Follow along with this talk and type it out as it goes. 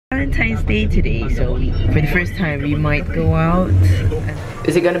Valentine's Day today, so for the first time we might go out.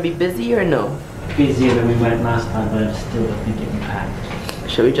 Is it gonna be busy or no? Busier than we went last time, but I still don't think it's packed.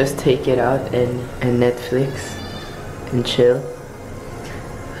 Should we just take it out and Netflix and chill?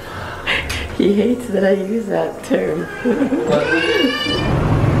 He hates that I use that term.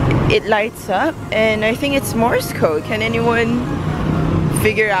 It lights up and I think it's Morse code. Can anyone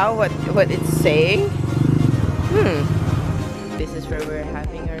figure out what it's saying? This is where we're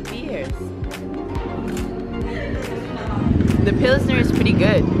having our beers. The Pilsner is pretty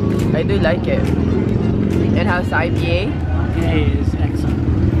good. I do like it. And how's the IPA? IPA is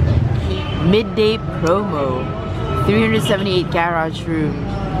excellent. Midday promo. 378 garage room.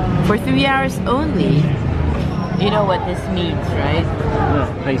 For 3 hours only. You know what this means, right?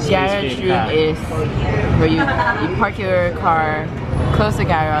 Garage room is where you park your car, close the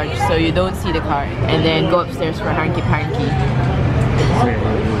garage so you don't see the car, and then go upstairs for hanky-panky.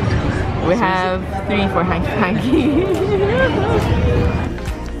 We have 3 for hanky-panky.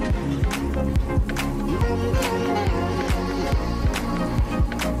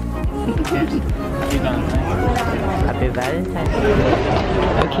 Happy Valentine's Day.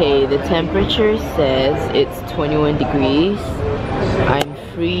 Okay, the temperature says it's 21 degrees. I'm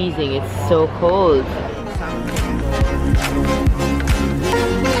freezing, it's so cold.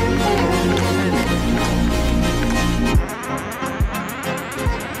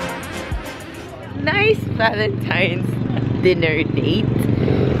 Nice Valentine's dinner date.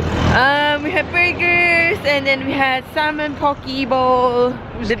 We had burgers and then we had salmon poke bowl.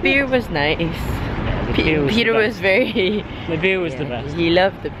 The beer was nice. Peter was very... The beer was the best. He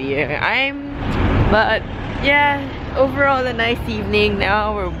loved the beer. But yeah, overall a nice evening.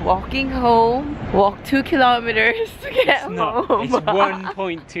 Now we're walking home. Walk 2 kilometers to get home. It's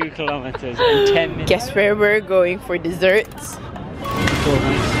 1.2 kilometers in 10 minutes. Guess where we're going for desserts?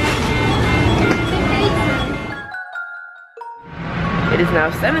 It is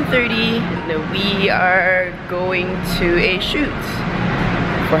now 7:30. We are going to a shoot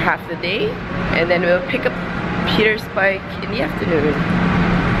for half the day, and then we'll pick up Peter's bike in the afternoon.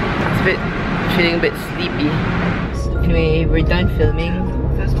 Feeling a bit sleepy. Anyway, we're done filming.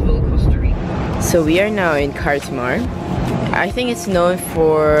 Festival Costa Rica. So we are now in Cartimar. I think it's known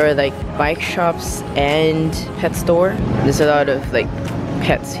for like bike shops and pet store. There's a lot of like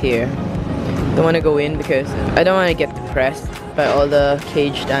pets here. Don't want to go in because I don't want to get depressed by all the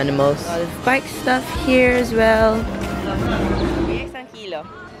caged animals. A lot of bike stuff here as well.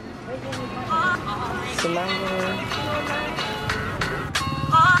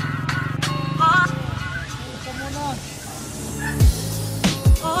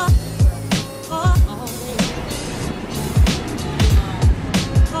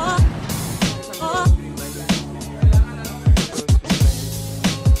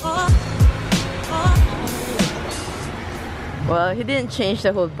 Well, he didn't change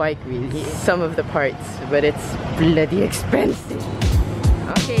the whole bike really, some of the parts, but it's bloody expensive.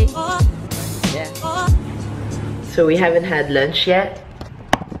 Okay. Yeah. So we haven't had lunch yet.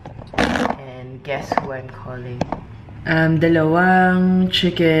 And guess who I'm calling? Dalawang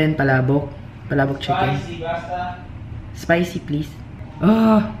chicken palabok. Palabok chicken. Spicy, basta. Spicy, please.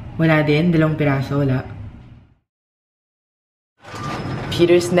 Oh, wala din. Dalawang piraso, wala.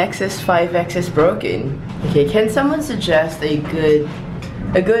 Peter's Nexus 5X is broken. Okay, can someone suggest a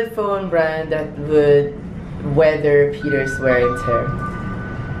good phone brand that would weather Peter's wear and tear?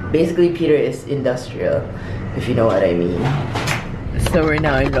 Basically, Peter is industrial, if you know what I mean. So we're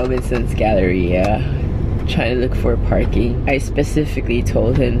now in Robinson's Galleria, trying to look for parking. I specifically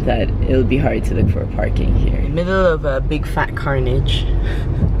told him that it'll be hard to look for parking here. In the middle of a big fat carnage.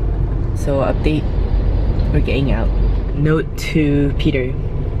 So update, we're getting out. Note to Peter,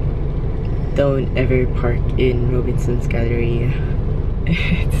 don't ever park in Robinson's Galleria.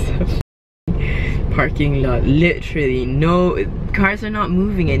 It's a parking lot, literally. No, cars are not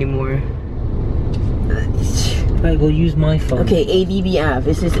moving anymore. Right, we'll use my phone. Okay, ADB Ave.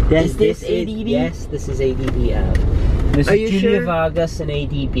 Is this ADB? Yes, this is ADB Ave. This is Julia sure? Vargas and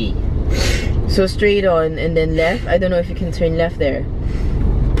ADB. So straight on and then left? I don't know if you can turn left there.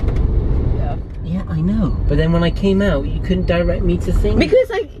 Yeah, I know. But then when I came out, you couldn't direct me to things. Because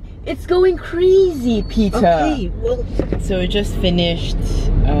it's going crazy, Peter. Okay, well... So we just finished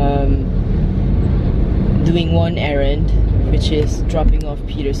doing one errand, which is dropping off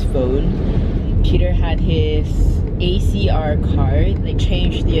Peter's phone. Peter had his ACR card, like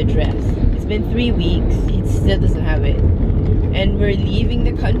changed the address. It's been 3 weeks, he still doesn't have it. And we're leaving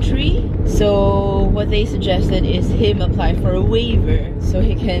the country, so what they suggested is him apply for a waiver so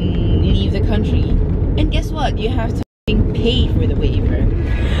he can leave the country. And guess what? You have to pay for the waiver.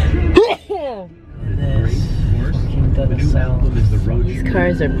 approach. These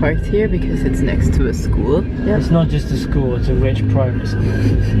cars are parked here because it's next to a school. Yep. It's not just a school, it's a rich private school.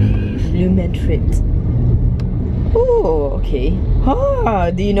 Bluementritt. Oh, okay. Ah,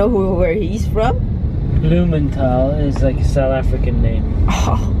 do you know where he's from? Bluementritt is like a South African name.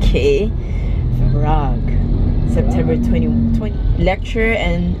 Okay. Prague. September 2020. Lecturer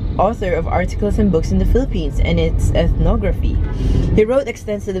and author of articles and books in the Philippines and its ethnography. He wrote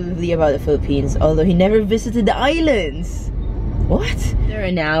extensively about the Philippines, although he never visited the islands. What?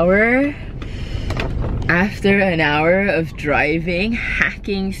 After an hour of driving,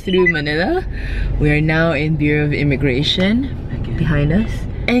 hacking through Manila, we are now in Bureau of Immigration behind us.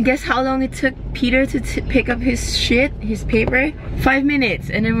 And guess how long it took Peter to pick up his shit, his paper? 5 minutes,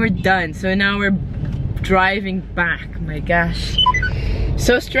 and then we're done. So now we're driving back. My gosh,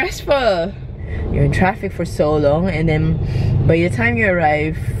 so stressful. You're in traffic for so long, and then by the time you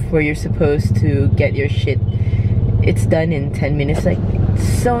arrive where you're supposed to get your shit, it's done in 10 minutes. Like,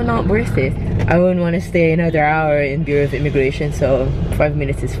 so not worth it. I wouldn't want to stay another hour in Bureau of Immigration, so 5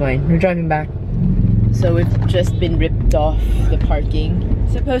 minutes is fine. We're driving back. So we've just been ripped off the parking.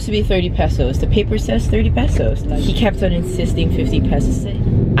 It's supposed to be 30 pesos. The paper says 30 pesos. Like, he kept on insisting 50 pesos.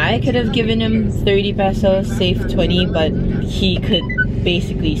 I could have given him 30 pesos, save 20, but he could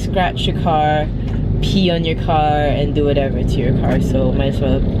basically scratch your car, pee on your car, and do whatever to your car. So might as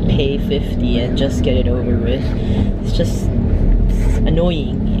well pay 50 and just get it over with. It's just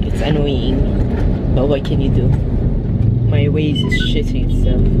annoying. It's annoying. But what can you do? My Waze is shitting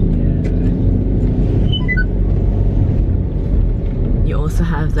itself. You also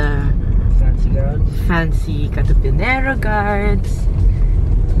have the fancy Catapinero guards.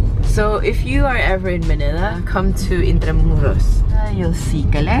 So if you are ever in Manila, come to Intramuros. You'll see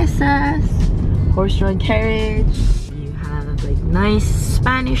calesas, horse-drawn carriage. You have like nice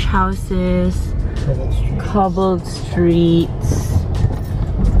Spanish houses, cobbled streets.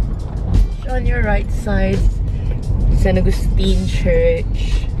 On your right side, San Agustin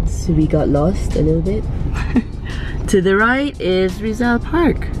Church. So we got lost a little bit. To the right is Rizal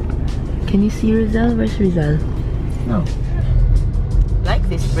Park. Can you see Rizal? Where's Rizal? No. Like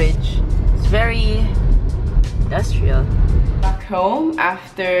this bridge. It's very industrial. Back home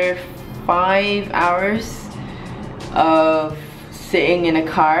after 5 hours of sitting in a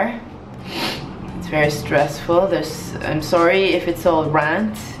car. It's very stressful. I'm sorry if it's all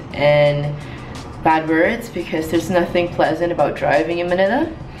rant and bad words, because there's nothing pleasant about driving in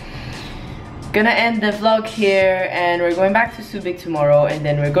Manila. Gonna end the vlog here, and we're going back to Subic tomorrow, and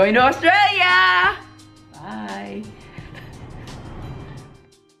then we're going to Australia. Bye.